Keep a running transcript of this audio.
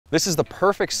This is the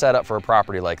perfect setup for a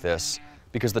property like this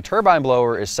because the turbine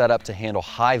blower is set up to handle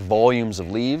high volumes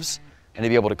of leaves and to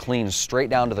be able to clean straight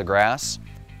down to the grass.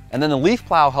 And then the leaf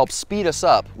plow helps speed us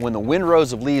up when the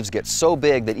windrows of leaves get so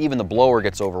big that even the blower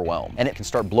gets overwhelmed. And it can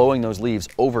start blowing those leaves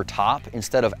over top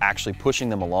instead of actually pushing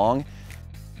them along.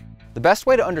 The best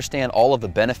way to understand all of the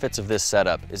benefits of this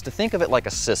setup is to think of it like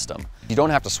a system. You don't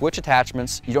have to switch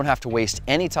attachments, you don't have to waste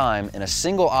any time, and a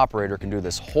single operator can do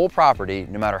this whole property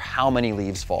no matter how many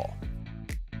leaves fall.